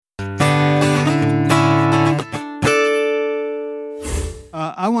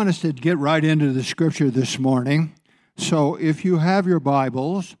I want us to get right into the scripture this morning. So if you have your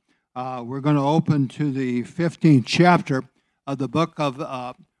Bibles, we're going to open to the 15th chapter of the book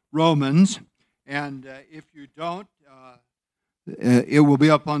of Romans. And if you don't, it will be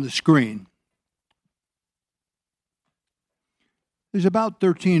up on the screen. There's about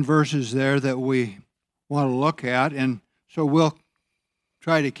 13 verses there that we want to look at, and so we'll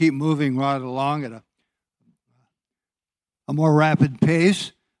try to keep moving right along at a more rapid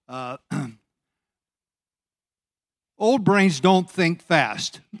pace. Old brains don't think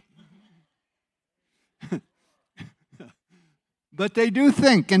fast, but they do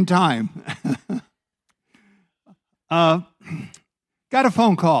think in time. Got a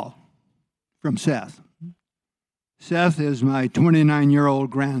phone call from Seth. Seth is my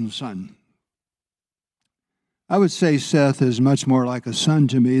 29-year-old grandson. I would say Seth is much more like a son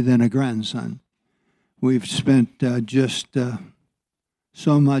to me than a grandson. We've spent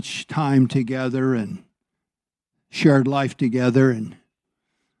so much time together and shared life together, and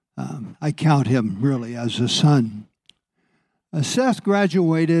I count him really as a son. Seth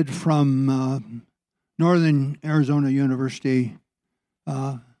graduated from Northern Arizona University,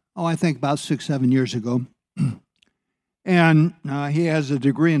 I think about 6-7 years ago. And he has a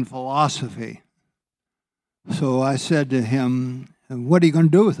degree in philosophy. So I said to him, what are you going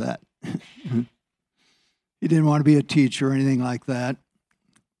to do with that? He didn't want to be a teacher or anything like that.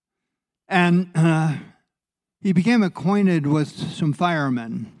 And he became acquainted with some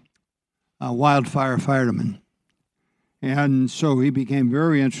firemen, wildfire firemen. And so he became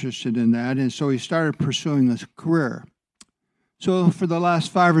very interested in that, and so he started pursuing a career. So for the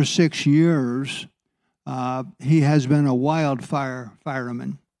last 5 or 6 years, he has been a wildfire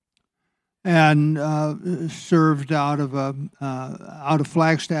fireman and served out of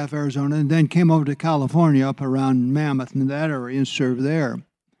Flagstaff, Arizona, and then came over to California up around Mammoth and that area and served there.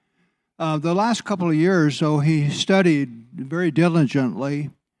 The last couple of years, though, he studied very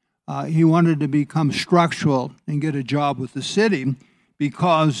diligently. He wanted to become structural and get a job with the city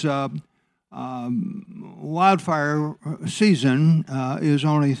because wildfire season is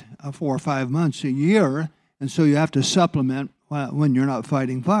only 4 or 5 months a year, and so you have to supplement when you're not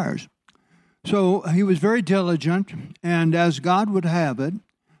fighting fires. So he was very diligent, and as God would have it,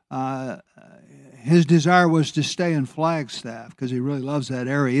 his desire was to stay in Flagstaff because he really loves that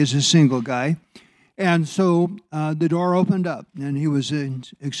area. He's a single guy. And so the door opened up, and he was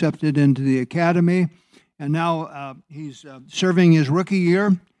accepted into the academy, and now he's serving his rookie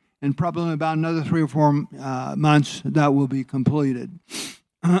year, and probably about another 3 or 4 months that will be completed.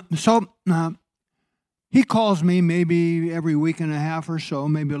 So he calls me maybe every week and a half or so,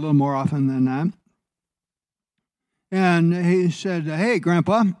 maybe a little more often than that. And he said, hey,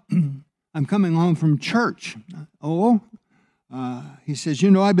 Grandpa, I'm coming home from church. Oh? He says,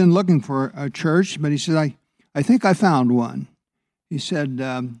 I've been looking for a church, but he said, I think I found one. He said,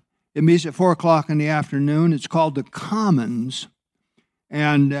 it meets at 4 o'clock in the afternoon. It's called the Commons.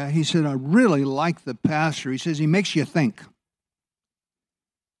 And he said, I really like the pastor. He says, he makes you think.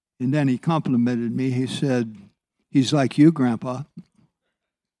 And then he complimented me. He said, he's like you, Grandpa.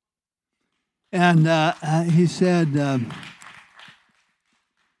 And he said,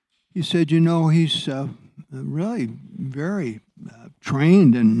 he's really very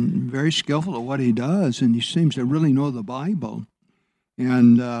trained and very skillful at what he does, and he seems to really know the Bible.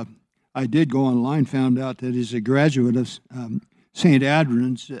 And I did go online, found out that he's a graduate of St.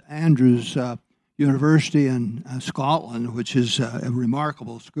 Andrews University in Scotland, which is a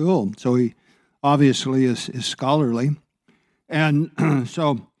remarkable school. So he obviously is scholarly. And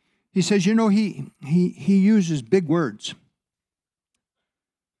so he says, he uses big words.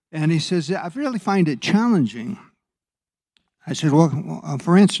 And he says, I really find it challenging. I said, well,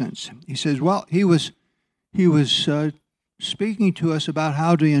 for instance, he says, well, he was speaking to us about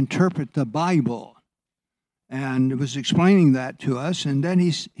how to interpret the Bible, and was explaining that to us. And then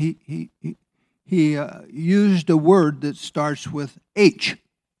he used a word that starts with H.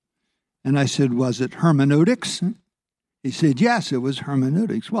 And I said, was it hermeneutics? He said, yes, it was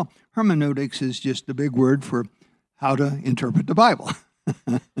hermeneutics. Well, hermeneutics is just a big word for how to interpret the Bible.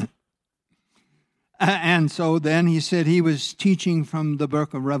 And so then he said he was teaching from the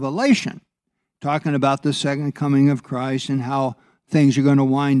book of Revelation, talking about the second coming of Christ and how things are going to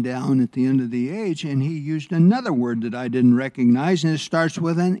wind down at the end of the age. And he used another word that I didn't recognize, and it starts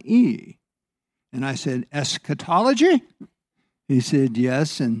with an E. And I said, eschatology? He said,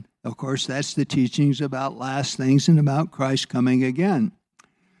 yes. And of course, that's the teachings about last things and about Christ coming again.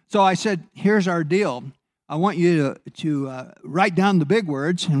 So I said, here's our deal. I want you to write down the big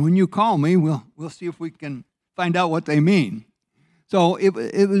words, and when you call me, we'll see if we can find out what they mean. So it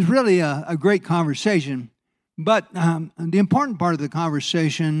was really a great conversation. But the important part of the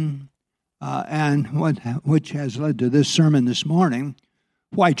conversation, which has led to this sermon this morning,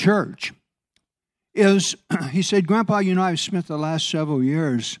 why church, is he said, Grandpa, I've spent the last several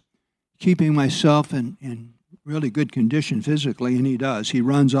years keeping myself in really good condition physically, and he does. He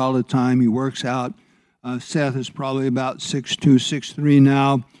runs all the time. He works out. Seth is probably about 6'2", 6'3"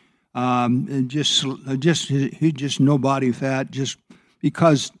 now. He's just no body fat, just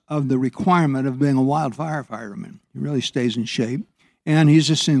because of the requirement of being a wildfire fireman. He really stays in shape. And he's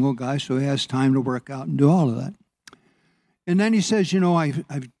a single guy, so he has time to work out and do all of that. And then he says,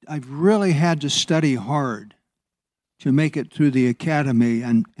 I've really had to study hard to make it through the academy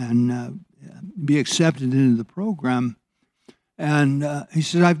and be accepted into the program. And he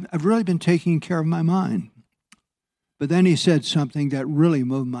said, I've really been taking care of my mind. But then he said something that really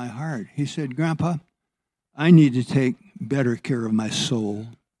moved my heart. He said, Grandpa, I need to take better care of my soul.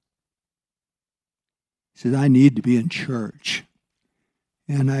 He said, I need to be in church.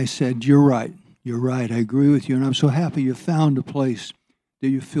 And I said, you're right. I agree with you. And I'm so happy you found a place that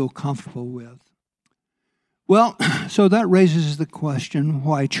you feel comfortable with. Well, so that raises the question,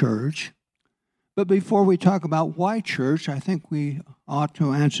 why church? But before we talk about why church, I think we ought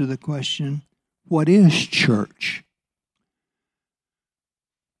to answer the question, what is church?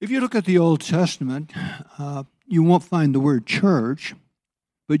 If you look at the Old Testament, you won't find the word church,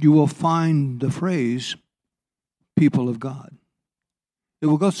 but you will find the phrase people of God. It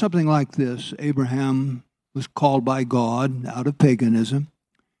will go something like this. Abraham was called by God out of paganism,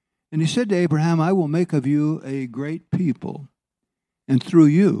 and he said to Abraham, I will make of you a great people, and through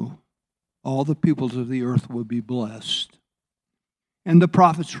you all the peoples of the earth will be blessed. And the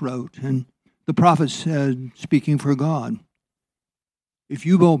prophets wrote, and the prophets said, speaking for God, if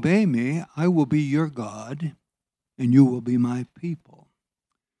you obey me, I will be your God, and you will be my people.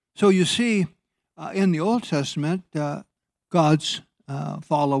 So you see, in the Old Testament, God's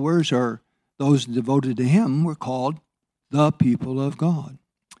followers, or those devoted to him, were called the people of God.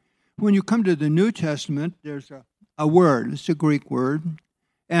 When you come to the New Testament, there's a word. It's a Greek word,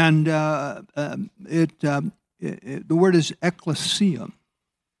 and the word is ekklesia.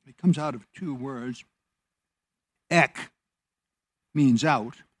 It comes out of two words. Ek means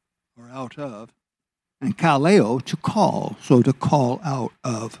out, or out of, and kaleo, to call, so to call out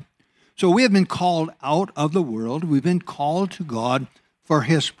of. So we have been called out of the world. We've been called to God for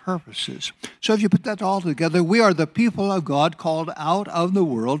his purposes. So if you put that all together, we are the people of God called out of the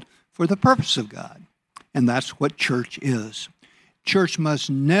world for the purpose of God. And that's what church is. Church must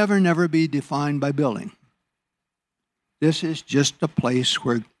never be defined by building. This is just a place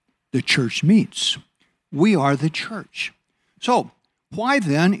where the church meets. We are the church. So why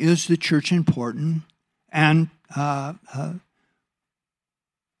then is the church important? And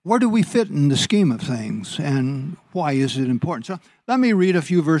where do we fit in the scheme of things? And why is it important? So let me read a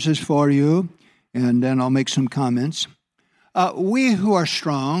few verses for you, and then I'll make some comments. We who are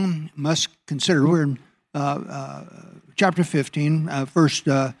strong must consider, we're in chapter 15,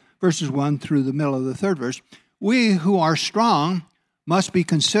 verses 1 through the middle of the third verse. We who are strong must be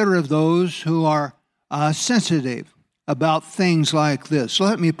considerate of those who are sensitive about things like this. So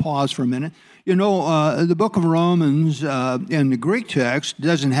let me pause for a minute. The book of Romans in the Greek text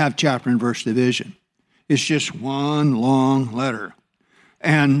doesn't have chapter and verse division. It's just one long letter.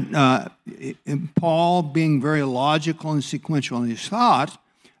 And Paul, being very logical and sequential in his thought,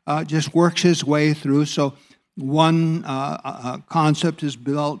 just works his way through. So one concept is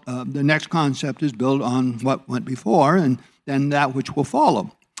built, the next concept is built on what went before, and then that which will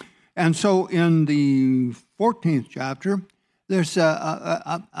follow. And so in the 14th chapter, there's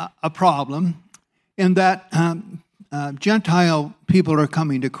a problem in that Gentile people are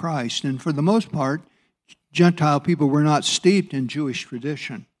coming to Christ. And for the most part, Gentile people were not steeped in Jewish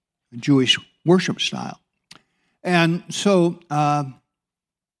tradition, Jewish worship style. And so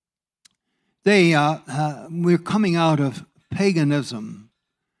we're coming out of paganism.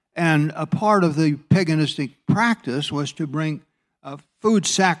 And a part of the paganistic practice was to bring food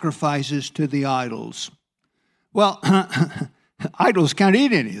sacrifices to the idols. Well, idols can't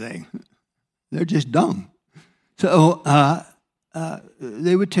eat anything. They're just dumb. So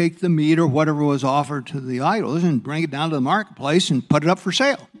they would take the meat or whatever was offered to the idols and bring it down to the marketplace and put it up for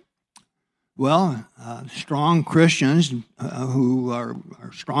sale. Well, strong Christians who are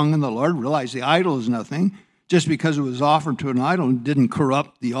strong in the Lord realize the idol is nothing. Just because it was offered to an idol and didn't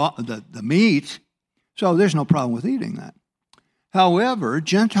corrupt the meat, so there's no problem with eating that. However,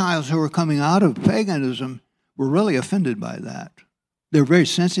 Gentiles who were coming out of paganism were really offended by that. They're very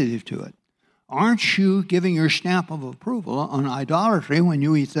sensitive to it. Aren't you giving your stamp of approval on idolatry when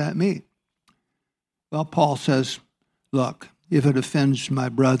you eat that meat? Well, Paul says, look, if it offends my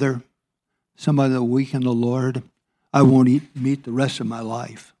brother, somebody that weak in the Lord, I won't eat meat the rest of my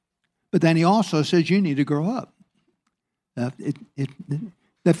life. But then he also says you need to grow up.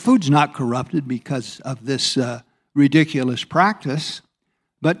 That food's not corrupted because of this ridiculous practice,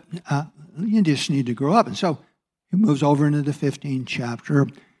 but you just need to grow up. And so he moves over into the 15th chapter,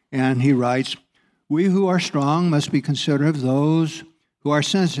 and he writes, we who are strong must be considerate of those who are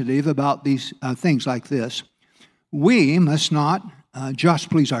sensitive about these things like this. We must not just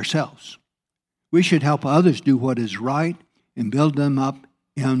please ourselves. We should help others do what is right and build them up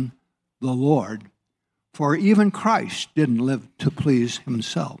in the Lord. For even Christ didn't live to please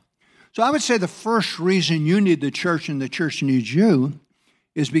himself. So I would say the first reason you need the church and the church needs you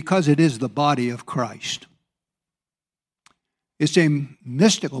is because it is the body of Christ. It's a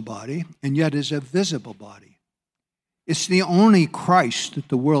mystical body, and yet is a visible body. It's the only Christ that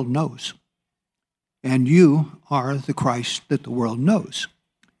the world knows. And you are the Christ that the world knows.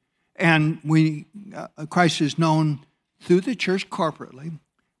 And Christ is known through the church corporately,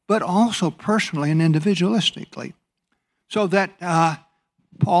 but also personally and individualistically. So that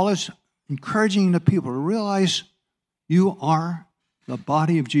Paul is encouraging the people to realize you are the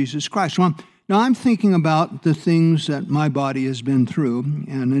body of Jesus Christ. Well, now I'm thinking about the things that my body has been through,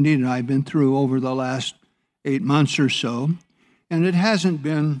 and Anita and I have been through over the last 8 months or so, and it hasn't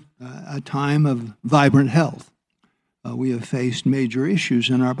been a time of vibrant health. We have faced major issues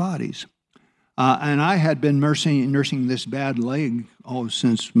in our bodies. And I had been nursing this bad leg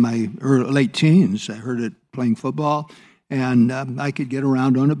since my late teens. I heard it playing football, and I could get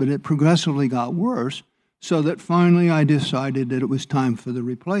around on it, but it progressively got worse, so that finally I decided that it was time for the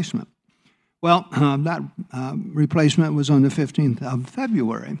replacement. Well, that replacement was on the 15th of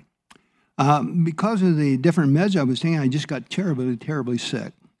February. Because of the different meds I was taking, I just got terribly, terribly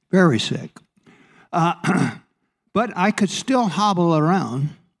sick, very sick. But I could still hobble around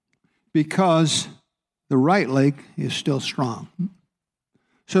because the right leg is still strong.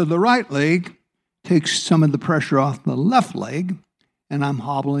 So the right leg takes some of the pressure off the left leg, and I'm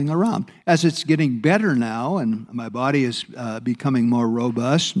hobbling around. As it's getting better now, and my body is becoming more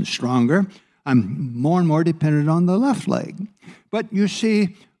robust and stronger, I'm more and more dependent on the left leg. But you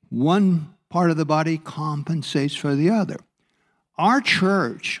see, one part of the body compensates for the other. Our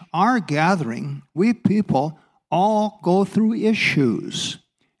church, our gathering, we people all go through issues,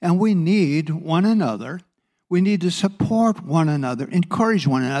 and we need one another. We need to support one another, encourage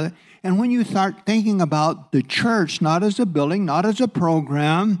one another. And when you start thinking about the church, not as a building, not as a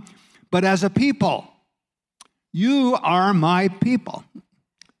program, but as a people, you are my people.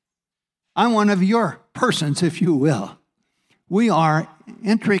 I'm one of your persons, if you will. We are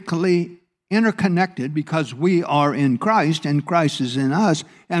intricately interconnected because we are in Christ and Christ is in us,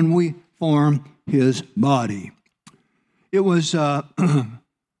 and we form his body. It was a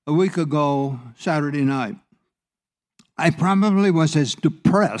week ago, Saturday night. I probably was as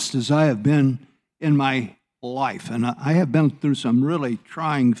depressed as I have been in my life, and I have been through some really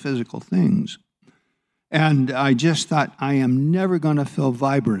trying physical things. And I just thought, I am never going to feel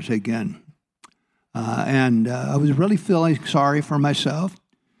vibrant again. And I was really feeling sorry for myself.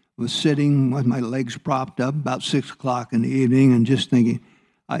 I was sitting with my legs propped up about 6 o'clock in the evening and just thinking,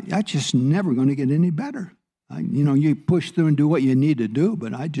 I just never going to get any better. You push through and do what you need to do,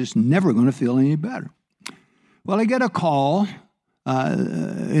 but I just never going to feel any better. Well, I get a call.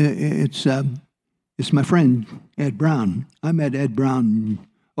 It's my friend, Ed Brown. I met Ed Brown,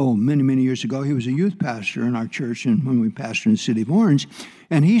 many, many years ago. He was a youth pastor in our church when we pastored in the city of Orange.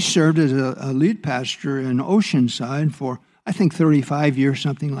 And he served as a lead pastor in Oceanside for, I think, 35 years,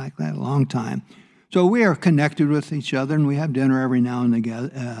 something like that, a long time. So we are connected with each other, and we have dinner every now and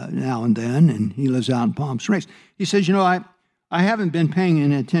then, and he lives out in Palm Springs. He says, I haven't been paying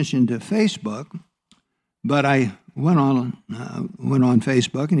any attention to Facebook, but I went on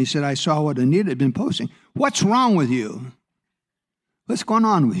Facebook, and he said, I saw what Anita had been posting. What's wrong with you? What's going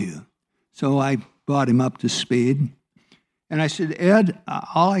on with you? So I brought him up to speed. And I said, Ed,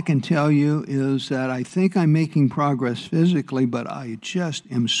 all I can tell you is that I think I'm making progress physically, but I just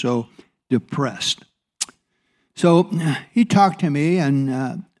am so depressed. So he talked to me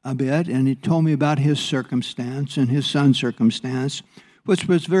a bit, and he told me about his circumstance and his son's circumstance, which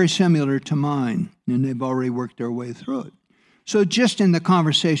was very similar to mine, and they've already worked their way through it. So just in the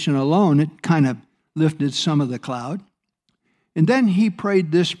conversation alone, it kind of lifted some of the cloud. And then he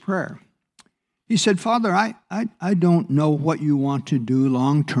prayed this prayer. He said, Father, I don't know what you want to do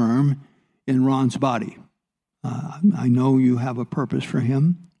long term in Ron's body. I know you have a purpose for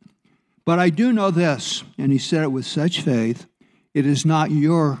him, But I do know this, and he said it with such faith, it is not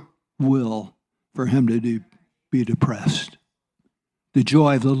your will for him to be depressed. The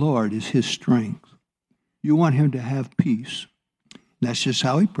joy of the Lord is his strength. You want him to have peace. That's just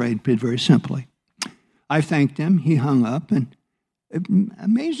how he prayed very simply. I thanked him. He hung up, and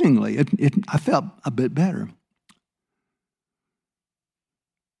amazingly, I felt a bit better.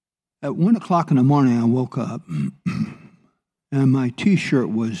 At 1 o'clock in the morning, I woke up, and my T-shirt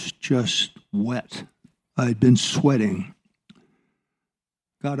was just wet. I'd been sweating.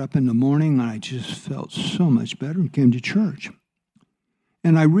 Got up in the morning, and I just felt so much better and came to church.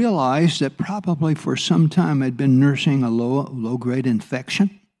 And I realized that probably for some time I'd been nursing a low-grade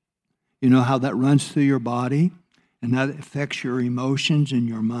infection. You know how that runs through your body and that affects your emotions and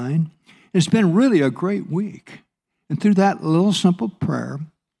your mind. It's been really a great week. And through that little simple prayer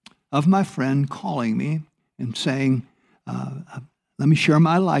of my friend calling me and saying, let me share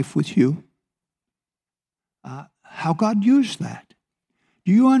my life with you, how God used that.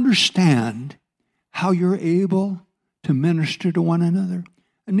 Do you understand how you're able to minister to one another?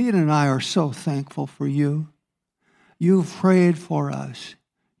 Anita and I are so thankful for you. You've prayed for us.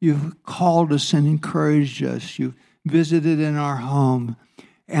 You've called us and encouraged us. You've visited in our home.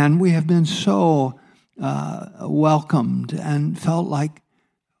 And we have been so welcomed and felt like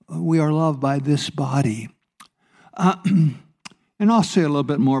we are loved by this body. And I'll say a little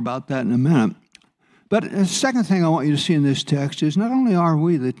bit more about that in a minute. But the second thing I want you to see in this text is not only are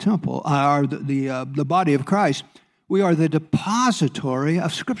we the temple, the body of Christ, we are the depository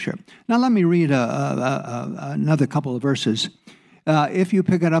of Scripture. Now let me read another couple of verses. If you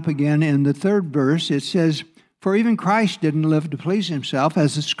pick it up again in the third verse, it says, "For even Christ didn't live to please himself,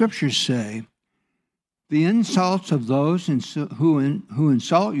 as the Scriptures say. The insults of those who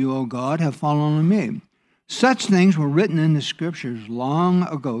insult you, O God, have fallen on me. Such things were written in the Scriptures long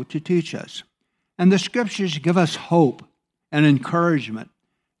ago to teach us. And the Scriptures give us hope and encouragement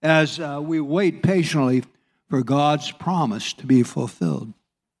as we wait patiently for God's promise to be fulfilled."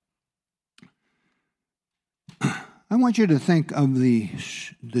 I want you to think of the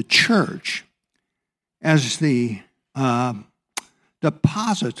church as the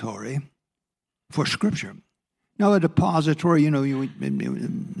depository for Scripture. Now, a depository,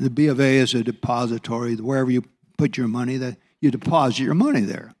 the B of A is a depository. Wherever you put your money, you deposit your money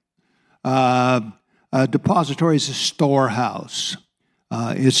there. A depository is a storehouse.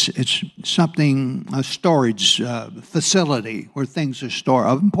 It's something, a storage facility where things are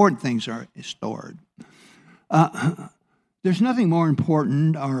stored, important things are stored. There's nothing more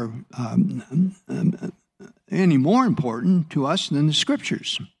important or any more important to us than the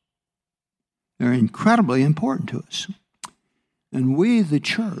Scriptures. They're incredibly important to us. And we, the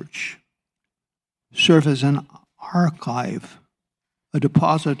church, serve as an archive, a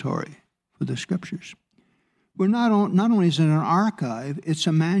depository for the Scriptures. We're not only is it an archive, it's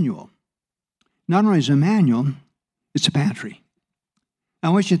a manual. Not only is it a manual, it's a pantry. I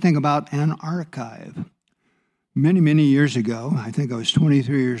want you to think about an archive. Many, many years ago, I think I was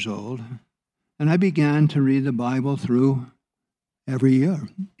 23 years old, and I began to read the Bible through every year.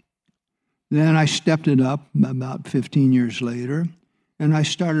 Then I stepped it up about 15 years later, and I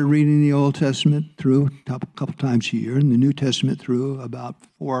started reading the Old Testament through a couple times a year, and the New Testament through about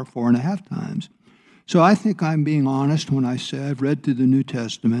 4.5 times. So I think I'm being honest when I say I've read through the New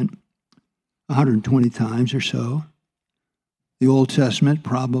Testament 120 times or so. The Old Testament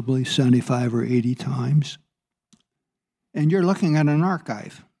probably 75 or 80 times. And you're looking at an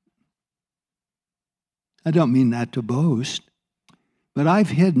archive. I don't mean that to boast, but I've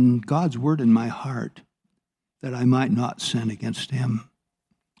hidden God's word in my heart that I might not sin against him.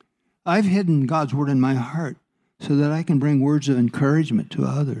 I've hidden God's word in my heart so that I can bring words of encouragement to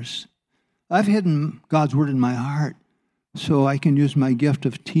others. I've hidden God's word in my heart so I can use my gift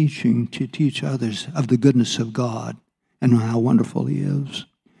of teaching to teach others of the goodness of God and how wonderful he is.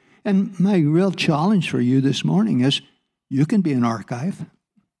 And my real challenge for you this morning is you can be an archive.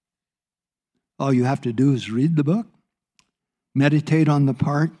 All you have to do is read the book, meditate on the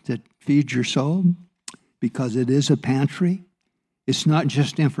part that feeds your soul, because it is a pantry. It's not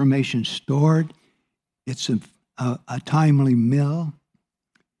just information stored. It's a timely meal.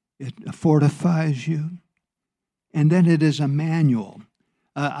 It fortifies you. And then it is a manual.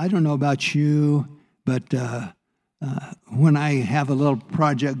 I don't know about you, but when I have a little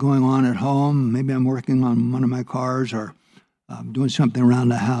project going on at home, maybe I'm working on one of my cars or doing something around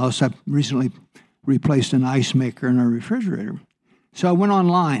the house. I've recently replaced an ice maker in a refrigerator. So I went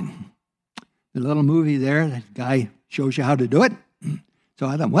online. The little movie there, that guy shows you how to do it. So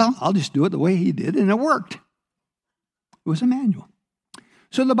I thought, well, I'll just do it the way he did, and it worked. It was a manual.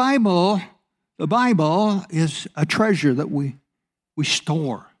 So the Bible is a treasure that we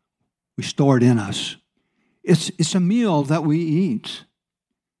store. We store it in us. It's a meal that we eat.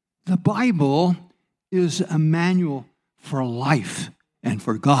 The Bible is a manual for life and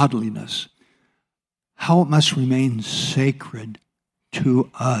for godliness. How it must remain sacred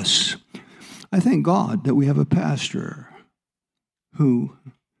to us. I thank God that we have a pastor who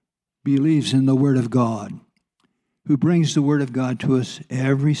believes in the Word of God, who brings the Word of God to us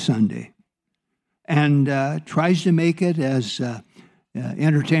every Sunday and tries to make it as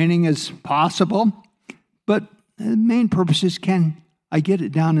entertaining as possible. But the main purpose is, can I get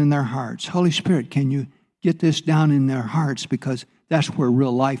it down in their hearts? Holy Spirit, can you get this down in their hearts? Because that's where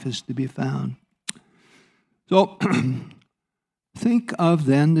real life is to be found. So think of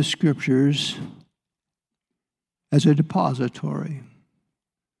then the Scriptures as a depository,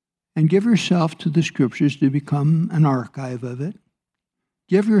 and give yourself to the Scriptures to become an archive of it.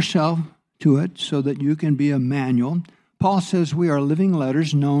 Give yourself to it so that you can be a manual. Paul says we are living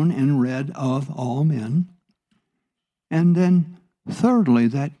letters known and read of all men. And then thirdly,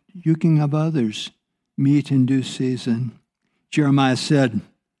 that you can have others meet in due season. Jeremiah said,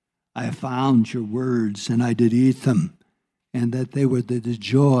 I found your words and I did eat them, and that they were the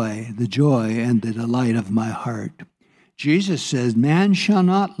joy and the delight of my heart. Jesus says, man shall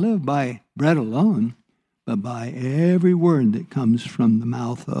not live by bread alone, but by every word that comes from the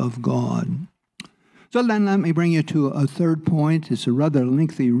mouth of God. So then let me bring you to a third point. It's a rather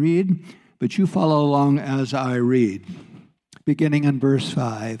lengthy read, but you follow along as I read. Beginning in verse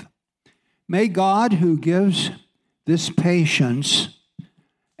 5. May God, who gives this patience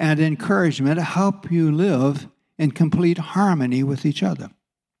and encouragement, help you live in complete harmony with each other,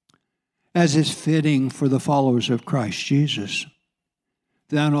 as is fitting for the followers of Christ Jesus.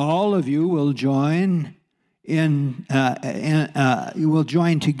 Then all of you will join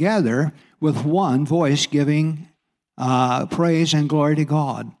together with one voice, giving praise and glory to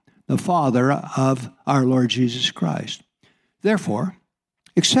God, the Father of our Lord Jesus Christ. Therefore,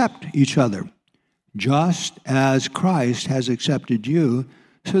 accept each other, just as Christ has accepted you,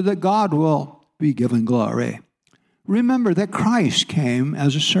 so that God will be given glory. Remember that Christ came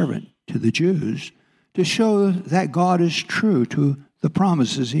as a servant to the Jews to show that God is true to the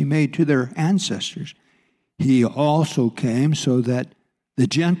promises he made to their ancestors. He also came so that the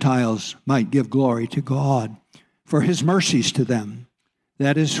Gentiles might give glory to God for his mercies to them.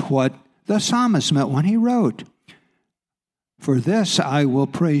 That is what the psalmist meant when he wrote, for this I will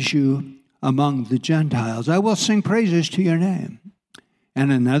praise you among the Gentiles. I will sing praises to your name.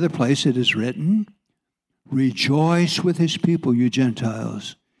 And in another place it is written, rejoice with his people, you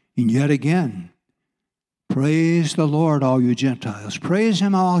Gentiles. And yet again, praise the Lord, all you Gentiles. Praise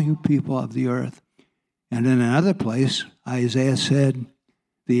him, all you people of the earth. And in another place, Isaiah said,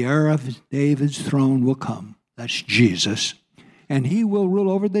 the heir of David's throne will come. That's Jesus. And he will rule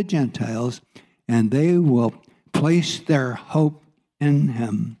over the Gentiles, and they will place their hope in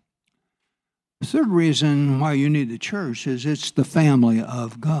him. The third reason why you need the church is it's the family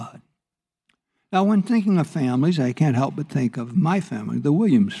of God. Now, when thinking of families, I can't help but think of my family, the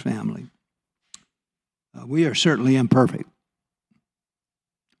Williams family. We are certainly imperfect.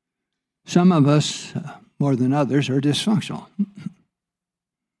 Some of us, more than others, are dysfunctional.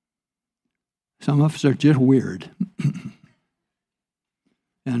 Some of us are just weird.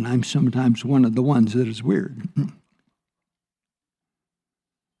 And I'm sometimes one of the ones that is weird.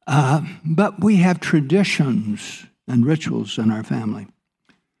 But we have traditions and rituals in our family.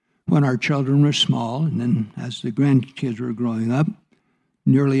 When our children were small, and then as the grandkids were growing up,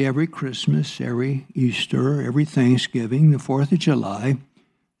 nearly every Christmas, every Easter, every Thanksgiving, the 4th of July,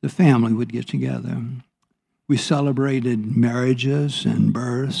 the family would get together. We celebrated marriages and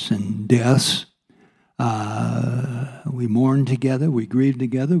births and deaths. We mourned together, we grieved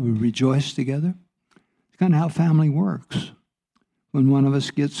together, we rejoiced together. It's kind of how family works. When one of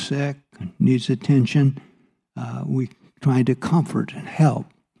us gets sick, needs attention, we try to comfort and help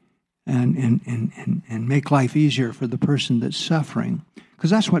and make life easier for the person that's suffering.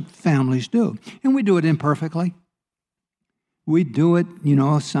 Because that's what families do. And we do it imperfectly. We do it,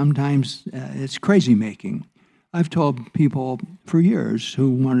 sometimes it's crazy making. I've told people for years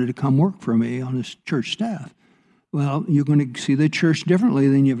who wanted to come work for me on this church staff, well, you're going to see the church differently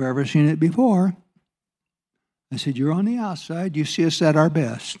than you've ever seen it before. I said, you're on the outside. You see us at our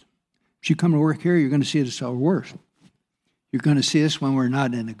best. If you come to work here, you're going to see us at our worst. You're going to see us when we're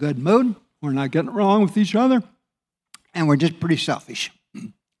not in a good mood, we're not getting wrong with each other, and we're just pretty selfish.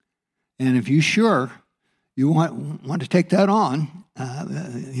 And if you want to take that on,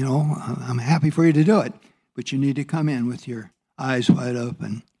 I'm happy for you to do it. But you need to come in with your eyes wide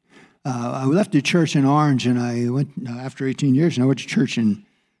open. I left the church in Orange, and I went, after 18 years, and I went to church and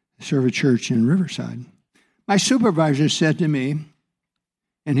serve a church in Riverside. My supervisor said to me,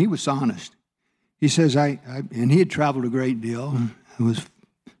 and he was honest, he says, and he had traveled a great deal. I was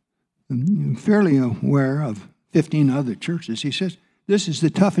fairly aware of 15 other churches. He says, this is the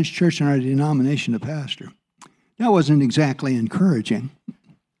toughest church in our denomination to pastor. That wasn't exactly encouraging,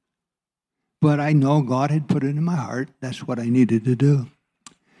 but I know God had put it in my heart. That's what I needed to do.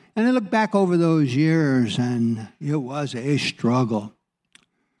 And I look back over those years, and it was a struggle.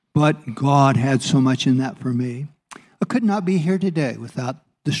 But God had so much in that for me. I could not be here today without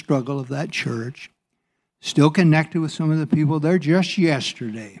the struggle of that church. Still connected with some of the people there. Just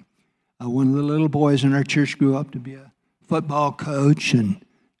yesterday, one of the little boys in our church grew up to be a football coach and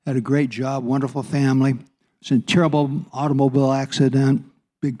had a great job, wonderful family. It was a terrible automobile accident.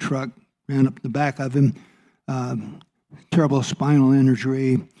 Big truck ran up the back of him. Terrible spinal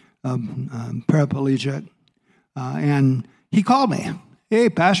injury. Paraplegic, and he called me. Hey,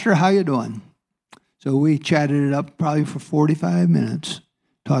 Pastor, how you doing? So we chatted it up probably for 45 minutes,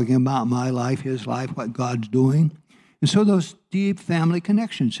 talking about my life, his life, what God's doing. And so those deep family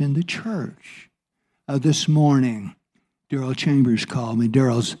connections in the church. This morning, Daryl Chambers called me.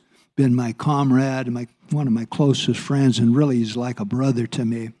 Daryl's been my comrade, one of my closest friends, and really he's like a brother to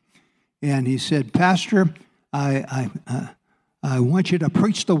me. And he said, Pastor, I want you to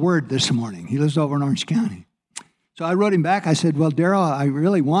preach the word this morning. He lives over in Orange County. So I wrote him back. I said, well, Daryl, I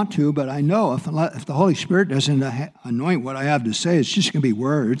really want to, but I know if the Holy Spirit doesn't anoint what I have to say, it's just going to be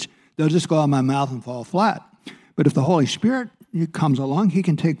words. They'll just go out of my mouth and fall flat. But if the Holy Spirit comes along, he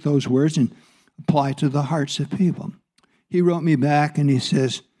can take those words and apply to the hearts of people. He wrote me back, and he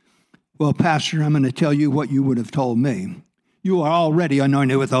says, well, Pastor, I'm going to tell you what you would have told me. You are already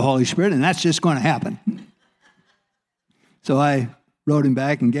anointed with the Holy Spirit, and that's just going to happen. So I wrote him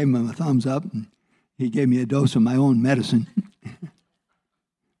back and gave him a thumbs up, and he gave me a dose of my own medicine.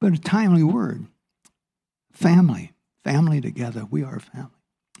 But a timely word. Family together. We are a family.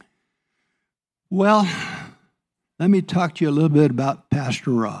 Well, let me talk to you a little bit about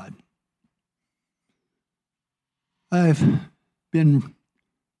Pastor Rod. I've been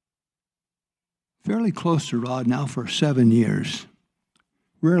fairly close to Rod now for 7 years.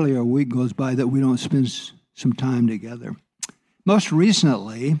 Rarely a week goes by that we don't spend some time together. Most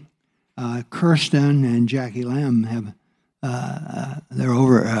recently, Kirsten and Jackie Lamb they're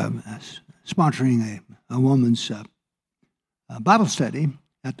over sponsoring a woman's Bible study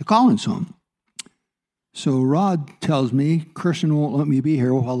at the Collins home. So Rod tells me Kirsten won't let me be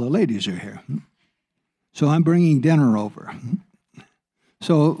here while the ladies are here. So I'm bringing dinner over.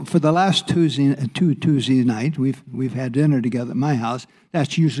 So for the last two Tuesday nights, we've had dinner together at my house.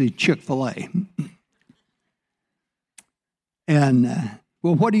 That's usually Chick-fil-A. And,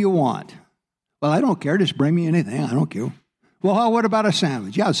 well, what do you want? Well, I don't care. Just bring me anything. I don't care. Well, what about a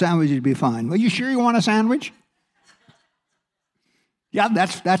sandwich? Yeah, a sandwich would be fine. Well, you sure you want a sandwich? Yeah,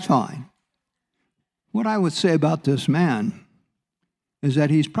 that's fine. What I would say about this man is that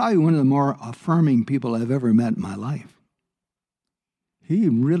he's probably one of the more affirming people I've ever met in my life. He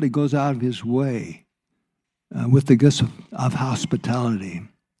really goes out of his way with the gifts of hospitality.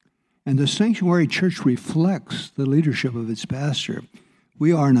 And the Sanctuary Church reflects the leadership of its pastor.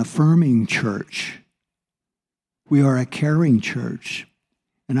 We are an affirming church. We are a caring church.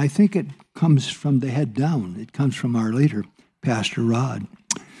 And I think it comes from the head down. It comes from our leader, Pastor Rod.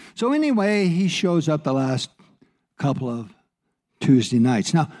 So anyway, he shows up the last couple of Tuesday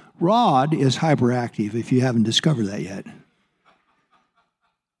nights. Now, Rod is hyperactive, if you haven't discovered that yet.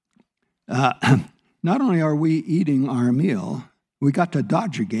 Not only are we eating our meal, we got the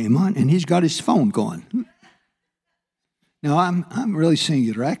Dodger game on, and he's got his phone going. Now, I'm really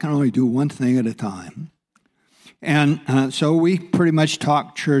singular. I can only do one thing at a time. And so we pretty much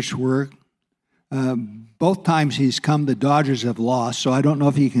talk church work. Both times he's come, the Dodgers have lost, so I don't know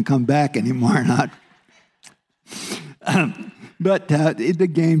if he can come back anymore or not. But the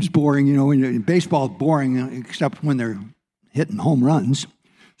game's boring. You know, baseball's boring, except when they're hitting home runs.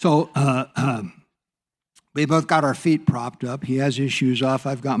 So we both got our feet propped up. He has his shoes off.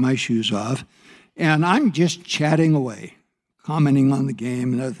 I've got my shoes off. And I'm just chatting away, commenting on the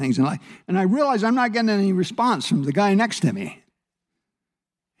game and other things. And I realize I'm not getting any response from the guy next to me.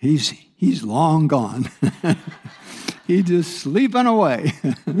 He's long gone. He's just sleeping away.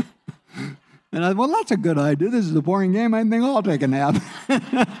 And I thought, well, that's a good idea. This is a boring game. I think I'll take a nap.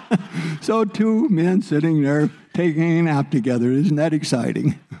 So two men sitting there taking a nap together. Isn't that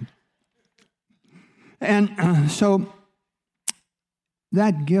exciting? And so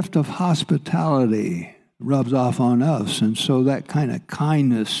that gift of hospitality rubs off on us. And so that kind of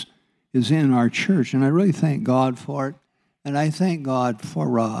kindness is in our church. And I really thank God for it. And I thank God for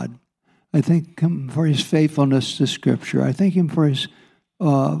Rod. I thank him for his faithfulness to Scripture. I thank him for his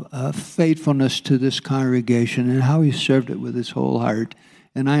faithfulness to this congregation and how he served it with his whole heart.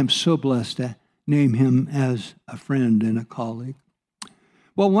 And I am so blessed to name him as a friend and a colleague.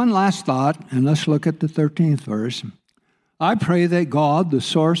 Well, one last thought, and let's look at the 13th verse. I pray that God, the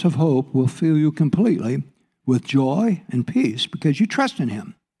source of hope, will fill you completely with joy and peace because you trust in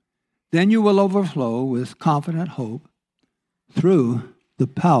him. Then you will overflow with confident hope through the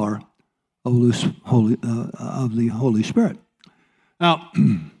power of the Holy Spirit. Now,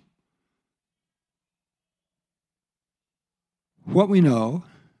 what we know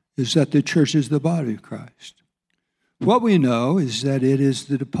is that the church is the body of Christ. What we know is that it is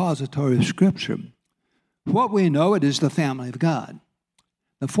the depository of Scripture. What we know, it is the family of God.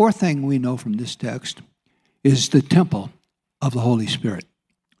 The fourth thing we know from this text is the temple of the Holy Spirit.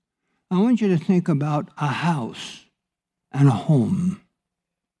 I want you to think about a house and a home.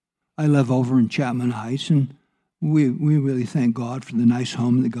 I live over in Chapman Heights, and we really thank God for the nice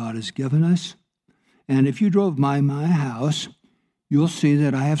home that God has given us. And if you drove by my house, you'll see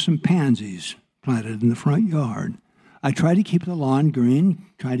that I have some pansies planted in the front yard. I try to keep the lawn green,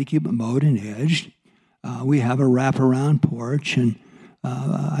 try to keep it mowed and edged. We have a wraparound porch, and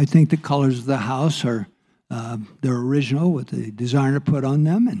I think the colors of the house are they're original, what the designer put on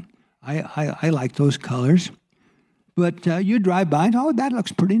them, and I like those colors. But you drive by and, oh, that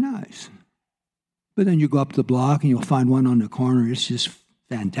looks pretty nice. But then you go up the block and you'll find one on the corner. It's just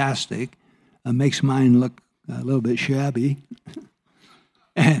fantastic. Makes mine look a little bit shabby.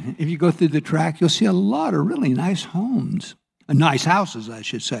 And if you go through the track, you'll see a lot of really nice homes. Nice houses, I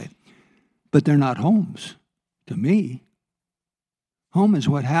should say. But they're not homes to me. Home is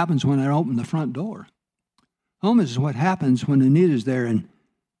what happens when I open the front door. Home is what happens when Anita's there and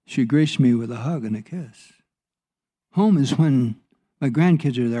she greets me with a hug and a kiss. Home is when my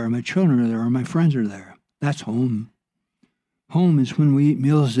grandkids are there, or my children are there, or my friends are there. That's home. Home is when we eat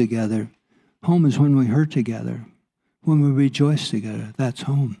meals together. Home is when we hurt together, when we rejoice together. That's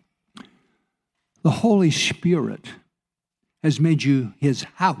home. The Holy Spirit has made you his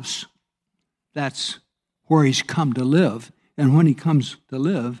house. That's where he's come to live. And when he comes to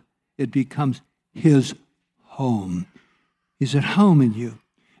live, it becomes his home. He's at home in you.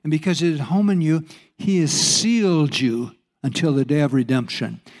 And because he's at home in you, he has sealed you until the day of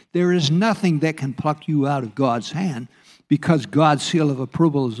redemption. There is nothing that can pluck you out of God's hand because God's seal of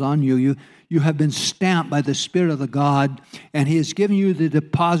approval is on you. You have been stamped by the Spirit of the God, and he has given you the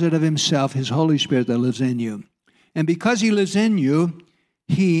deposit of himself, his Holy Spirit that lives in you. And because he lives in you,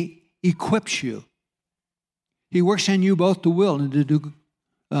 he equips you. He works in you both to will and to do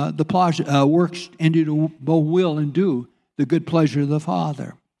works in you to both will and do the good pleasure of the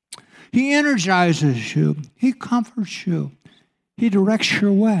Father. He energizes you. He comforts you. He directs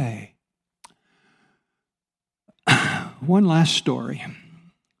your way. One last story.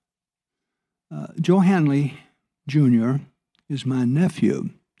 Joe Hanley Jr. is my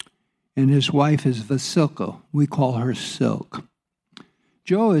nephew, and his wife is Vasilka. We call her Silk.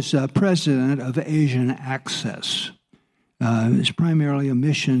 Joe is president of Asian Access. It's primarily a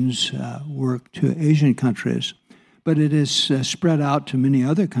missions work to Asian countries, but it is spread out to many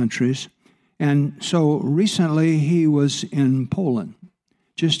other countries. And so recently he was in Poland,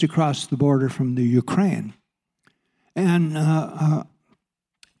 just across the border from the Ukraine, and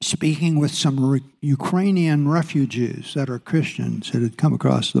speaking with some Ukrainian refugees that are Christians that had come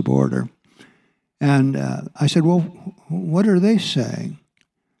across the border. And I said, well, what are they saying?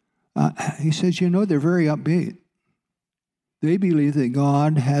 He says, they're very upbeat. They believe that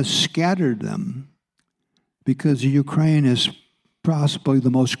God has scattered them because Ukraine is possibly the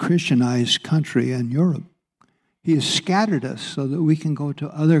most Christianized country in Europe. He has scattered us so that we can go to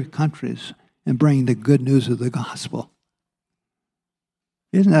other countries and bring the good news of the gospel.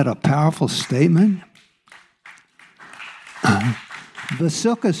 Isn't that a powerful statement?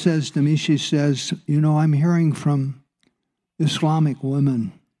 Vasilka says to me, she says, I'm hearing from Islamic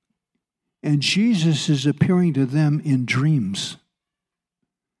women, and Jesus is appearing to them in dreams.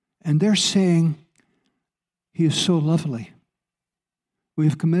 And they're saying, he is so lovely.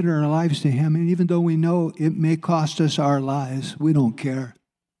 We've committed our lives to him, and even though we know it may cost us our lives, we don't care.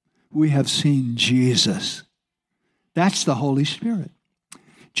 We have seen Jesus. That's the Holy Spirit.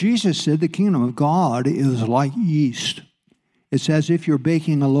 Jesus said the kingdom of God is like yeast. It's as if you're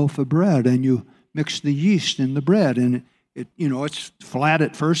baking a loaf of bread and you mix the yeast in the bread, and it's flat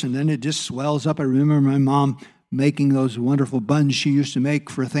at first and then it just swells up. I remember my mom making those wonderful buns she used to make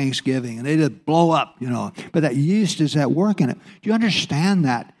for Thanksgiving, and they just blow up, But that yeast is at work in it. Do you understand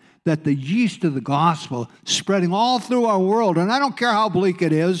that? That the yeast of the gospel spreading all through our world, and I don't care how bleak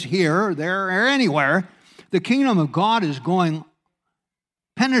it is here, or there, or anywhere, the kingdom of God is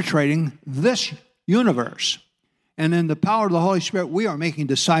penetrating this universe. And in the power of the Holy Spirit, we are making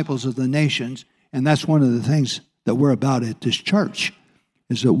disciples of the nations, and that's one of the things that we're about at this church,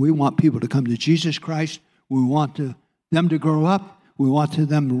 is that we want people to come to Jesus Christ. We want them to grow up. We want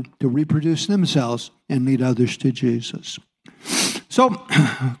them to reproduce themselves and lead others to Jesus. So,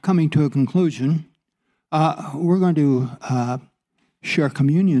 coming to a conclusion, we're going to share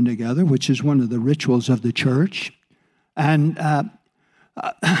communion together, which is one of the rituals of the church. And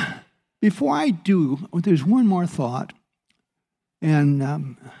before I do, there's one more thought. And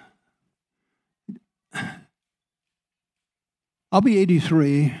I'll be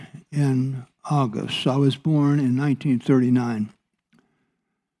 83 in August. I was born in 1939.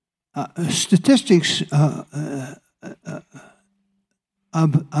 Statistics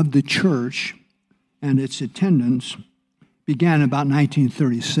of the church and its attendance began about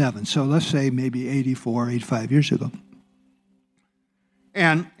 1937. So let's say maybe 84, 85 years ago.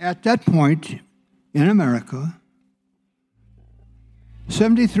 And at that point in America,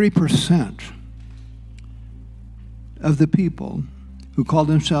 73% of the people who called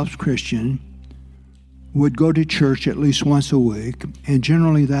themselves Christian would go to church at least once a week, and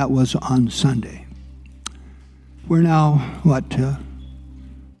generally that was on Sunday. We're now,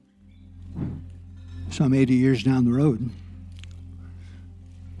 some 80 years down the road.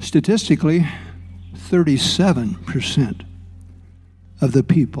 Statistically, 37% of the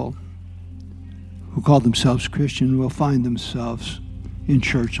people who call themselves Christian will find themselves in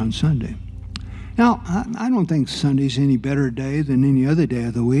church on Sunday. Now, I don't think Sunday's any better day than any other day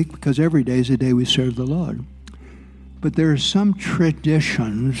of the week, because every day is a day we serve the Lord. But there are some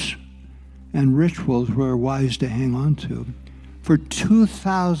traditions and rituals we're wise to hang on to. For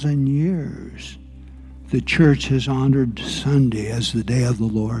 2,000 years, the church has honored Sunday as the day of the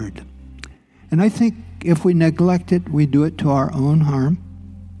Lord. And I think if we neglect it, we do it to our own harm.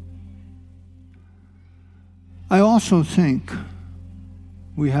 I also think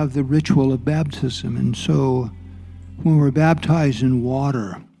we have the ritual of baptism, and so when we're baptized in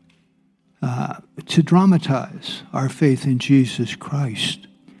water, to dramatize our faith in Jesus Christ,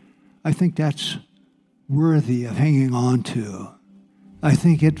 I think that's worthy of hanging on to. I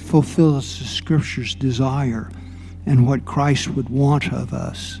think it fulfills the Scripture's desire and what Christ would want of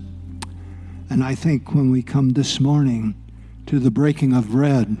us. And I think when we come this morning to the breaking of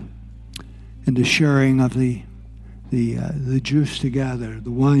bread and the sharing of the juice together,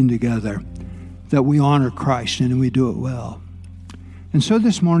 the wine together, that we honor Christ and we do it well. And so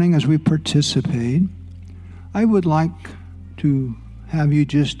this morning, as we participate, I would like to have you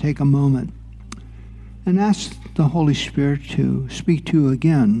just take a moment and ask the Holy Spirit to speak to you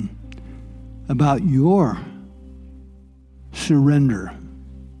again about your surrender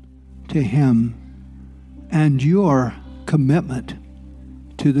to Him and your commitment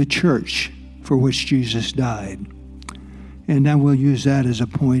to the church for which Jesus died. And then we'll use that as a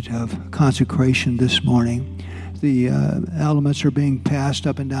point of consecration this morning. The elements are being passed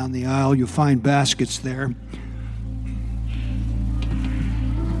up and down the aisle. You'll find baskets there.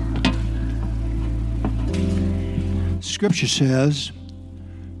 Scripture says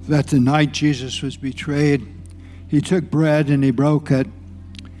that the night Jesus was betrayed, He took bread and He broke it,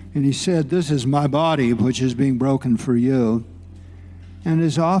 and He said, "This is my body, which is being broken for you. And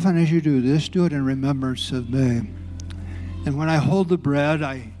as often as you do this, do it in remembrance of me." And when I hold the bread,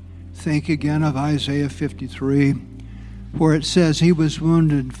 I think again of Isaiah 53, where it says, "He was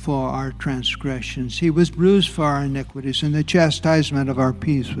wounded for our transgressions. He was bruised for our iniquities, and the chastisement of our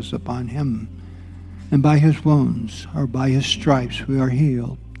peace was upon Him. And by His wounds, or by His stripes, we are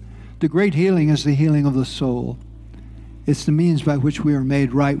healed." The great healing is the healing of the soul. It's the means by which we are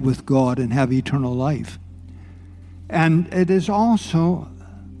made right with God and have eternal life. And it is also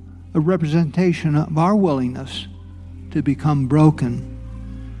a representation of our willingness to become broken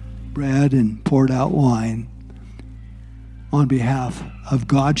bread and poured out wine on behalf of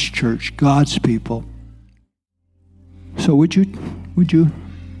God's church, God's people. So would you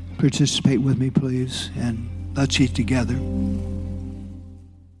participate with me, please, and let's eat together.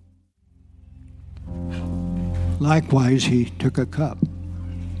 Likewise, He took a cup,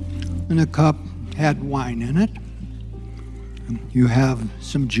 and the cup had wine in it. You have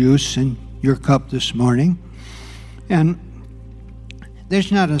some juice in your cup this morning, and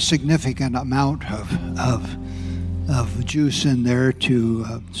there's not a significant amount of juice in there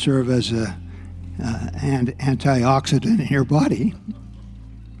to serve as and antioxidant in your body.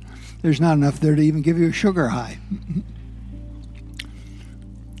 There's not enough there to even give you a sugar high.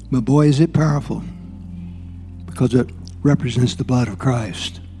 But boy, is it powerful, because it represents the blood of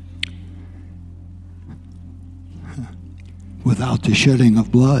Christ. Without the shedding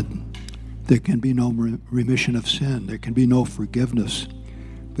of blood, there can be no remission of sin. There can be no forgiveness.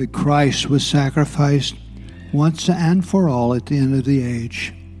 But Christ was sacrificed once and for all at the end of the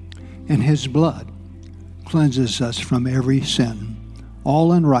age, and his blood cleanses us from every sin,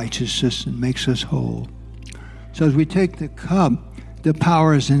 all unrighteousness, and makes us whole. So as we take the cup, the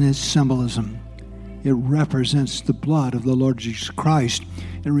power is in its symbolism. It represents the blood of the Lord Jesus Christ.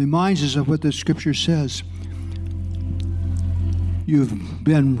 It reminds us of what the Scripture says. You've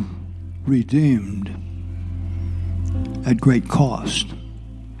been redeemed at great cost.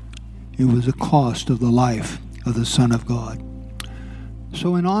 It was the cost of the life of the Son of God.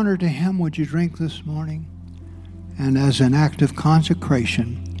 So in honor to him, would you drink this morning? And as an act of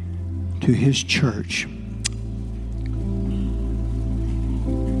consecration to his church.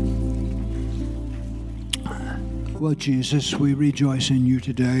 Well, Jesus, we rejoice in you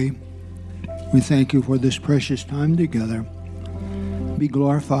today. We thank you for this precious time together. Be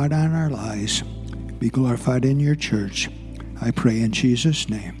glorified in our lives. Be glorified in your church. I pray in Jesus'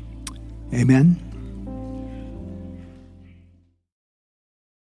 name. Amen.